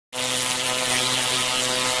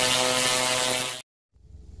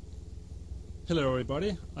Hello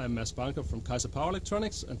everybody, I'm Mads Banker from Kaizer Power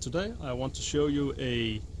Electronics, and today I want to show you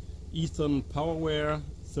a Eaton PowerWare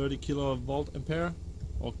 30 kilovolt ampere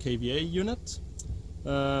or kVA unit.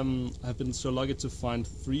 I've been so lucky to find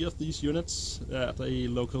 3 of these units at a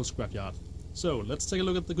local scrapyard. So let's take a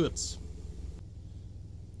look at the goods.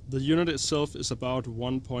 The unit itself is about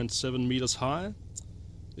 1.7 meters high.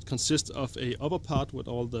 It consists of a upper part with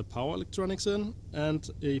all the power electronics in and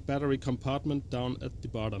a battery compartment down at the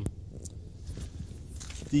bottom.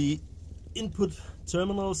 The input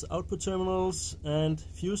terminals, output terminals and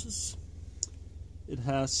fuses. It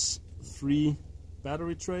has 3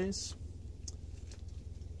 battery trays,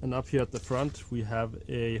 and up here at the front we have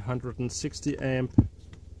a 160 amp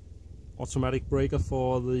automatic breaker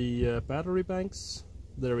for the battery banks.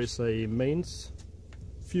 There is a mains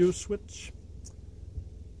fuse switch,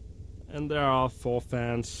 and there are 4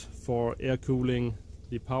 fans for air cooling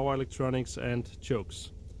the power electronics and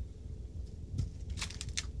chokes.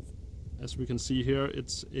 As we can see here,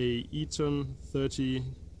 it's a Eaton 30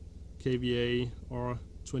 kVA or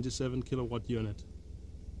 27 kilowatt unit.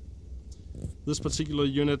 This particular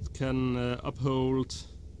unit can uphold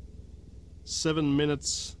 7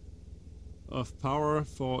 minutes of power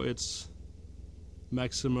for its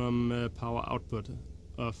maximum power output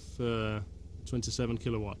of 27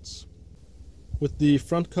 kilowatts. With the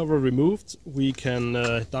front cover removed, we can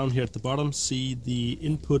down here at the bottom see the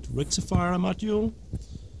input rectifier module.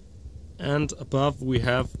 And above we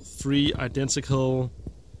have 3 identical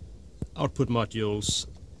output modules.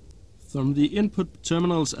 From the input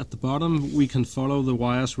terminals at the bottom we can follow the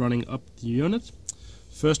wires running up the unit.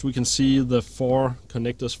 First we can see the 4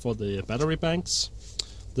 connectors for the battery banks.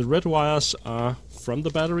 The red wires are from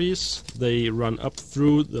the batteries. They run up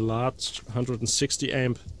through the large 160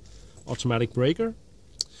 amp automatic breaker.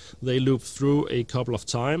 They loop through a couple of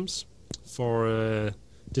times for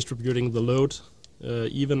distributing the load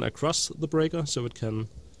even across the breaker so it can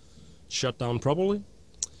shut down properly.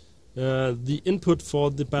 The input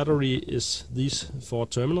for the battery is these 4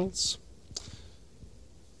 terminals.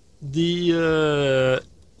 The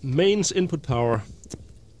mains input power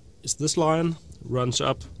is this line, runs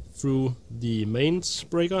up through the mains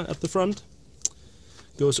breaker at the front,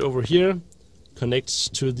 goes over here, connects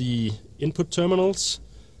to the input terminals,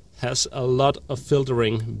 has a lot of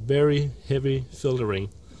filtering, very heavy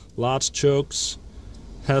filtering, large chokes,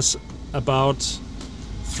 has about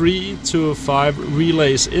 3 to 5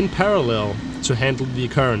 relays in parallel to handle the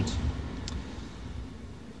current.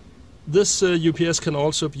 This UPS can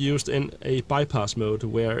also be used in a bypass mode,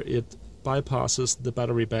 where it bypasses the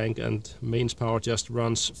battery bank and mains power just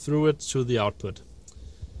runs through it to the output.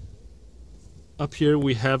 Up here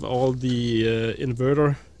we have all the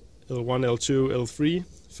inverter L1, L2, L3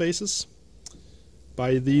 phases.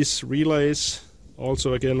 By these relays,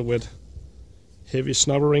 also again with heavy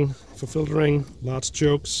snubbering for filtering, large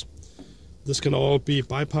chokes. This can all be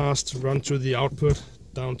bypassed, run to the output,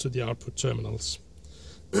 down to the output terminals.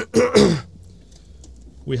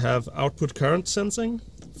 We have output current sensing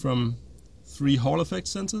from 3 Hall effect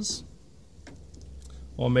sensors,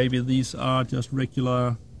 or maybe these are just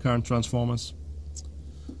regular current transformers.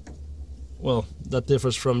 Well, that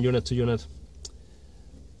differs from unit to unit.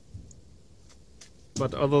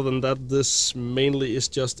 But other than that, this mainly is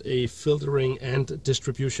just a filtering and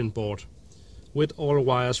distribution board with all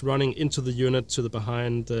wires running into the unit to the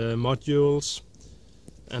behind modules.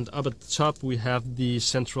 And up at the top we have the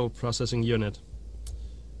central processing unit.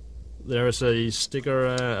 There is a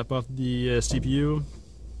sticker above the CPU,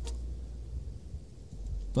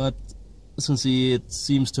 but as you can see, it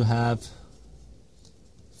seems to have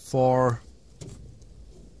 4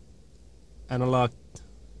 analog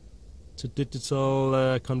to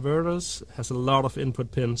digital converters, has a lot of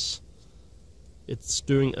input pins. It's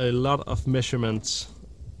doing a lot of measurements,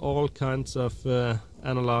 all kinds of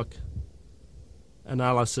analog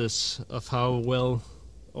analysis of how well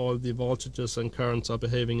all the voltages and currents are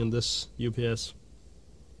behaving in this UPS.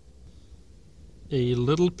 A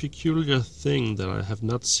little peculiar thing that I have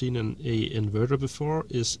not seen in a inverter before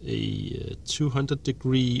is a 200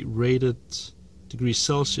 degrees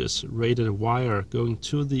Celsius rated wire going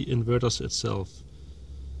to the inverters itself.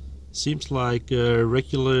 Seems like a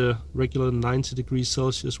regular 90 degrees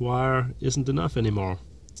Celsius wire isn't enough anymore.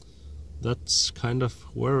 That's kind of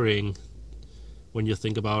worrying when you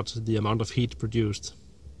think about the amount of heat produced.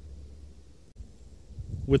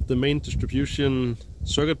 With the main distribution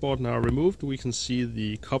circuit board now removed, we can see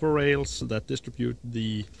the copper rails that distribute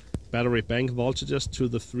the battery bank voltages to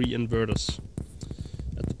the 3 inverters.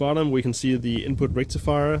 At the bottom we can see the input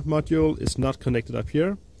rectifier module is not connected up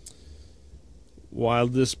here. while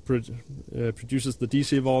this produces the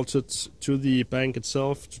DC voltage to the bank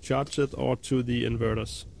itself to charge it or to the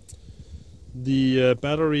inverters. The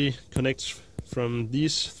battery connects from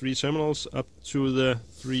these 3 terminals up to the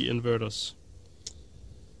 3 inverters,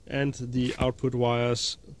 and the output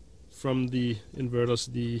wires from the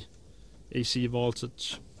inverters the AC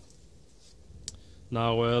voltage.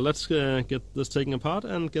 Now let's get this taken apart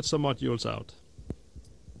and get some modules out.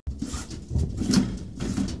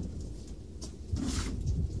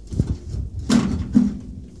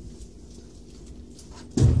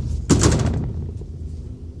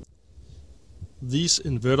 These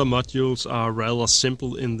inverter modules are rather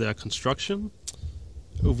simple in their construction.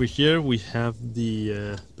 Over here we have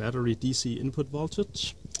the battery DC input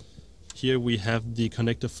voltage. Here we have the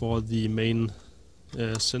connector for the main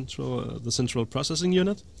central processing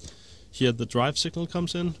unit. Here the drive signal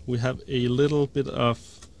comes in. We have a little bit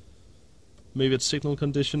of, maybe it's signal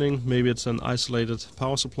conditioning, maybe it's an isolated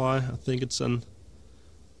power supply. I think it's an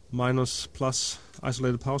minus plus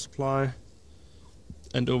isolated power supply.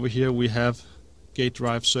 And over here we have gate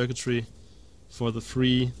drive circuitry for the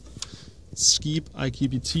 3 SHIB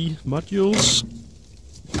IGBT modules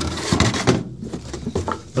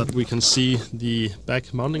that we can see the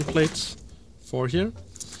back mounting plates for here,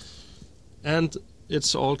 and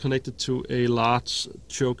it's all connected to a large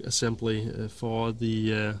choke assembly for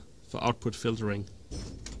the for output filtering.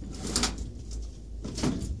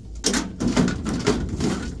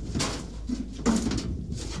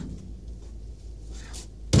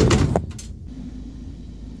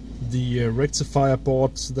 The rectifier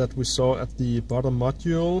board that we saw at the bottom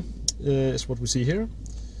module is what we see here.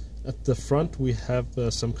 At the front we have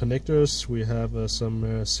some connectors, we have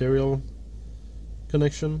some serial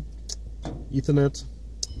connection, Ethernet,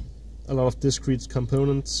 a lot of discrete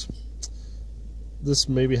components. This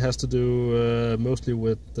maybe has to do mostly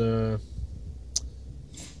with the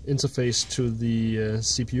interface to the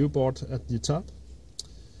CPU board at the top,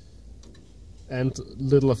 and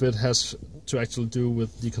little of it has to actually do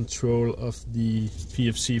with the control of the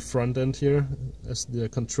PFC front end here, as the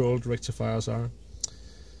controlled rectifiers are.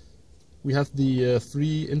 We have the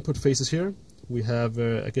 3 input phases here. We have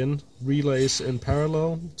again relays in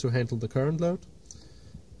parallel to handle the current load,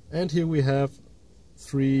 and here we have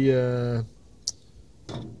 3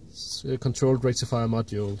 controlled rectifier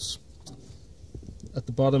modules. At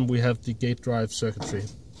the bottom we have the gate drive circuitry.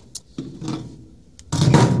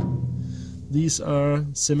 These are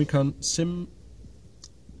Semicron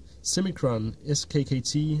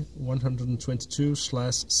SKKT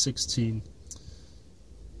 122/16.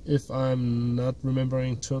 If I'm not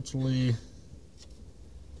remembering totally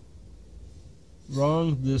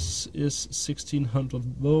wrong, this is 1600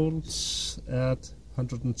 volts at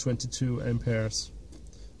 122 amperes,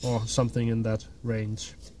 or something in that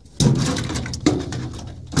range.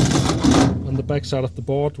 On the back side of the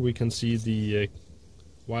board we can see the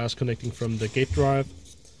wires connecting from the gate drive,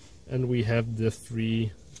 and we have the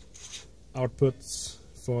 3 outputs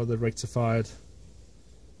for the rectified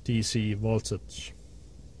DC voltage.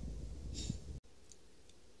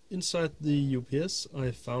 Inside the UPS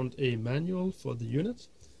I found a manual for the unit,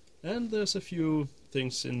 and there's a few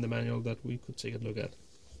things in the manual that we could take a look at.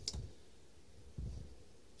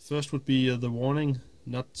 First would be the warning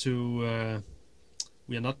not to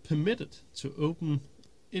we are not permitted to open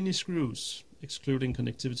any screws excluding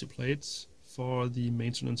connectivity plates for the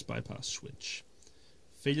maintenance bypass switch.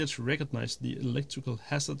 Failure to recognize the electrical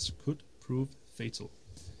hazards could prove fatal.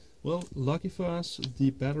 Well, lucky for us,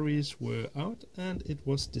 the batteries were out and it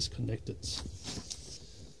was disconnected.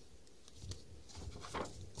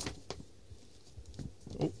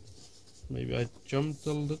 Oh, maybe I jumped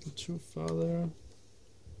a little too far there.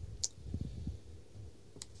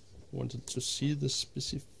 Wanted to see the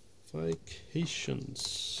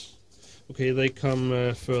specifications. Okay, they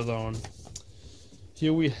come further on.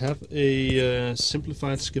 Here we have a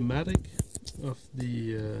simplified schematic of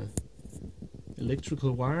the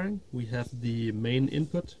electrical wiring. We have the main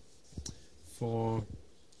input for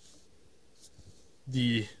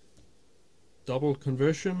the double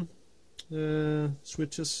conversion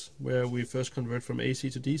switches, where we first convert from AC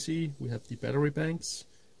to DC. We have the battery banks,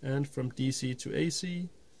 and from DC to AC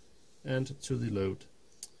and to the load.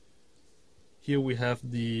 Here we have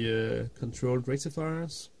the controlled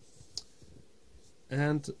rectifiers,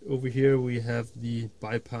 and over here we have the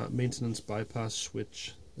maintenance bypass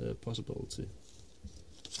switch possibility.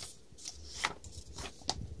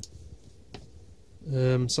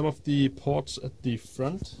 Some of the ports at the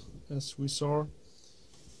front, as we saw,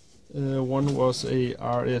 one was a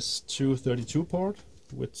RS-232 port,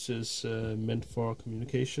 which is meant for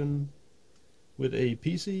communication with a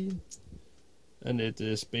PC. and it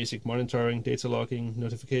is basic monitoring, data logging,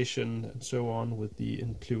 notification, and so on with the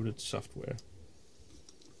included software.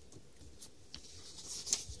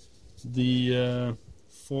 The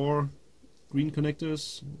 4 green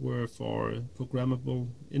connectors were for programmable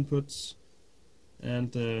inputs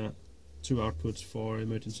and 2 outputs for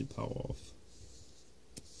emergency power off.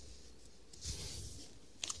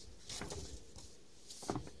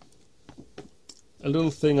 A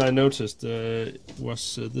little thing I noticed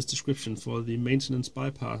was this description for the maintenance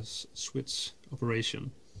bypass switch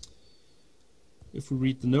operation. If we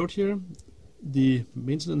read the note here, the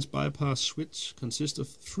maintenance bypass switch consists of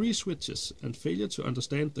 3 switches, and failure to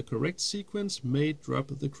understand the correct sequence may drop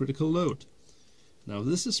the critical load. Now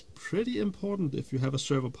this is pretty important if you have a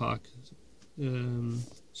server park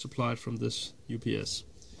supplied from this UPS.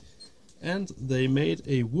 And they made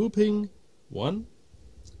a whooping 1,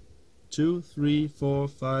 2, 3, 4,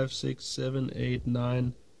 5, 6, 7, 8,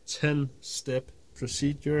 9, 10 step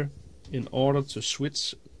procedure in order to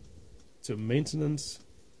switch to maintenance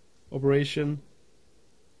operation,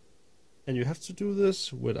 and you have to do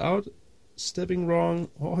this without stepping wrong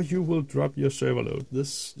or you will drop your server load.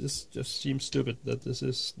 This just seems stupid that this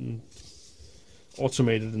is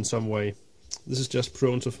automated in some way. This is just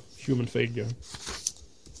prone to human failure.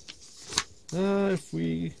 If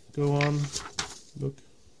we go on, look,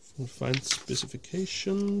 we'll find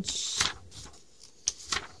specifications.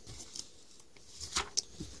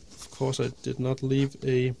 Of course I did not leave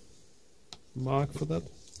a mark for that,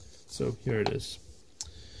 so here it is.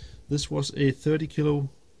 This was a 30 kilo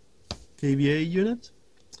kVA unit,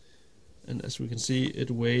 and as we can see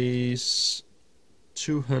it weighs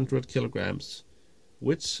 200 kilograms,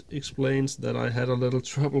 which explains that I had a little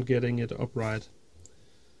trouble getting it upright.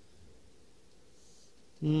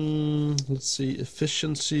 Let's see,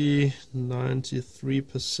 efficiency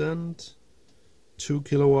 93%, 2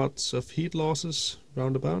 kilowatts of heat losses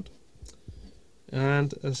roundabout,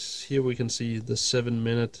 and as here we can see the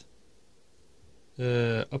 7-minute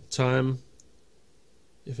uptime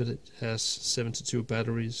if it has 72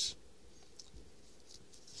 batteries.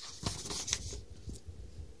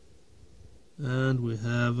 And we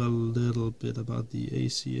have a little bit about the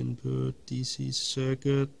AC input, DC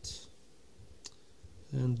circuit,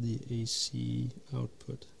 and the AC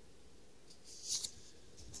output.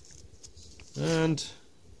 And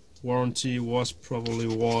warranty was probably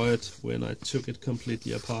void when I took it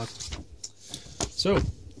completely apart. So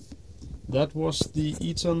that was the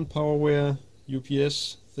Eaton PowerWare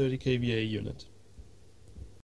UPS 30 kVA unit.